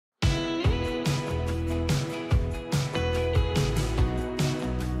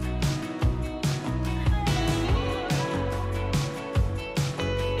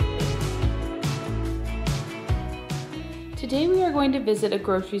are going to visit a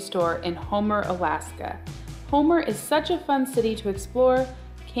grocery store in Homer, Alaska. Homer is such a fun city to explore,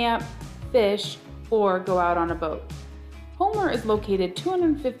 camp, fish, or go out on a boat. Homer is located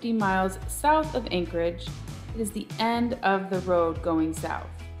 250 miles south of Anchorage. It is the end of the road going south.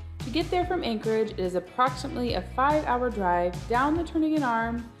 To get there from Anchorage, it is approximately a 5-hour drive down the Turnagain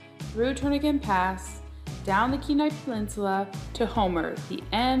Arm, through Turnagain Pass, down the Kenai Peninsula to Homer, the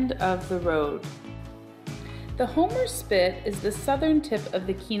end of the road. The Homer Spit is the southern tip of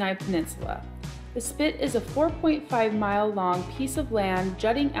the Kenai Peninsula. The Spit is a 4.5-mile long piece of land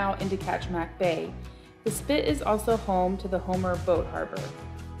jutting out into Kachemak Bay. The Spit is also home to the Homer Boat Harbor.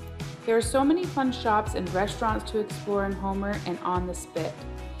 There are so many fun shops and restaurants to explore in Homer and on the Spit.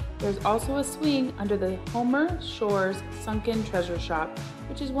 There's also a swing under the Homer Shores Sunken Treasure Shop,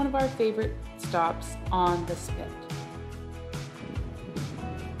 which is one of our favorite stops on the Spit.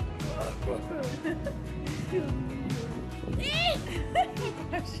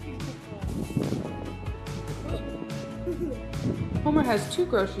 Homer has 2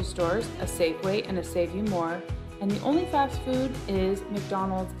 grocery stores, a Safeway and a Save You More, and the only fast food is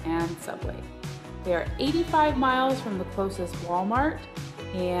McDonald's and Subway. They are 85 miles from the closest Walmart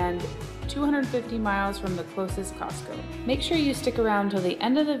and 250 miles from the closest Costco. Make sure you stick around till the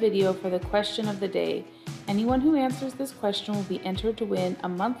end of the video for the question of the day. Anyone who answers this question will be entered to win a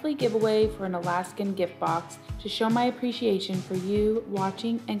monthly giveaway for an Alaskan gift box to show my appreciation for you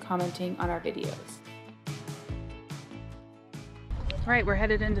watching and commenting on our videos. All right, we're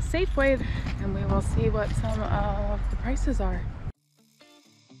headed into Safeway and we will see what some of the prices are.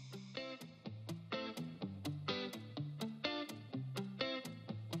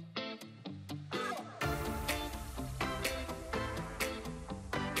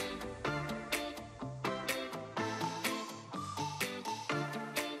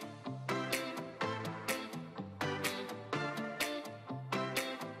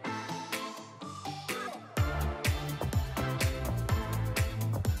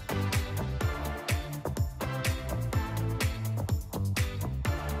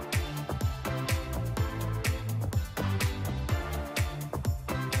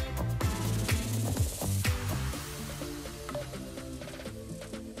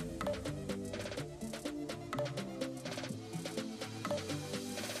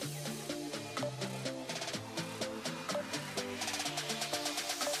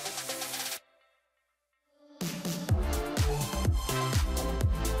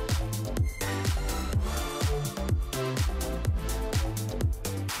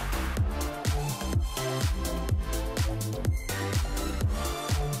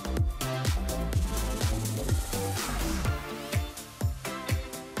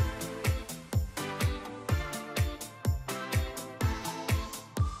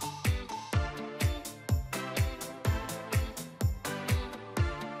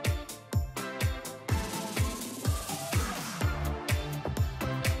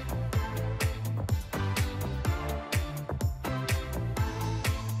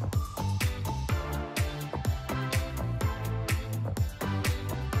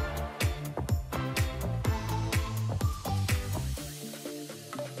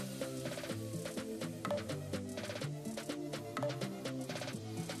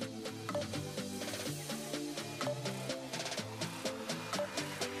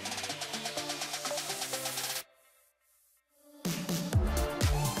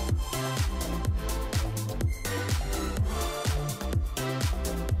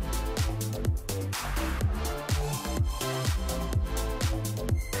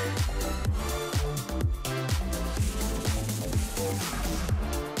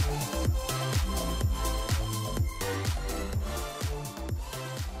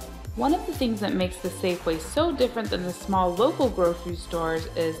 One of the things that makes the Safeway so different than the small local grocery stores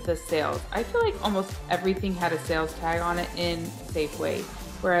is the sales. I feel like almost everything had a sales tag on it in Safeway,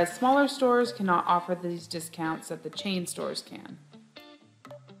 whereas smaller stores cannot offer these discounts that the chain stores can.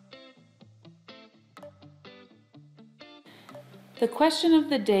 The question of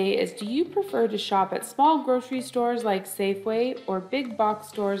the day is, do you prefer to shop at small grocery stores like Safeway or big box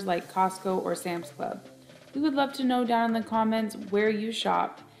stores like Costco or Sam's Club? We would love to know down in the comments where you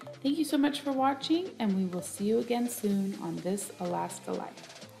shop. Thank you so much for watching, and we will see you again soon on This Alaska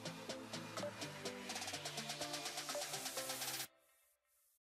Life.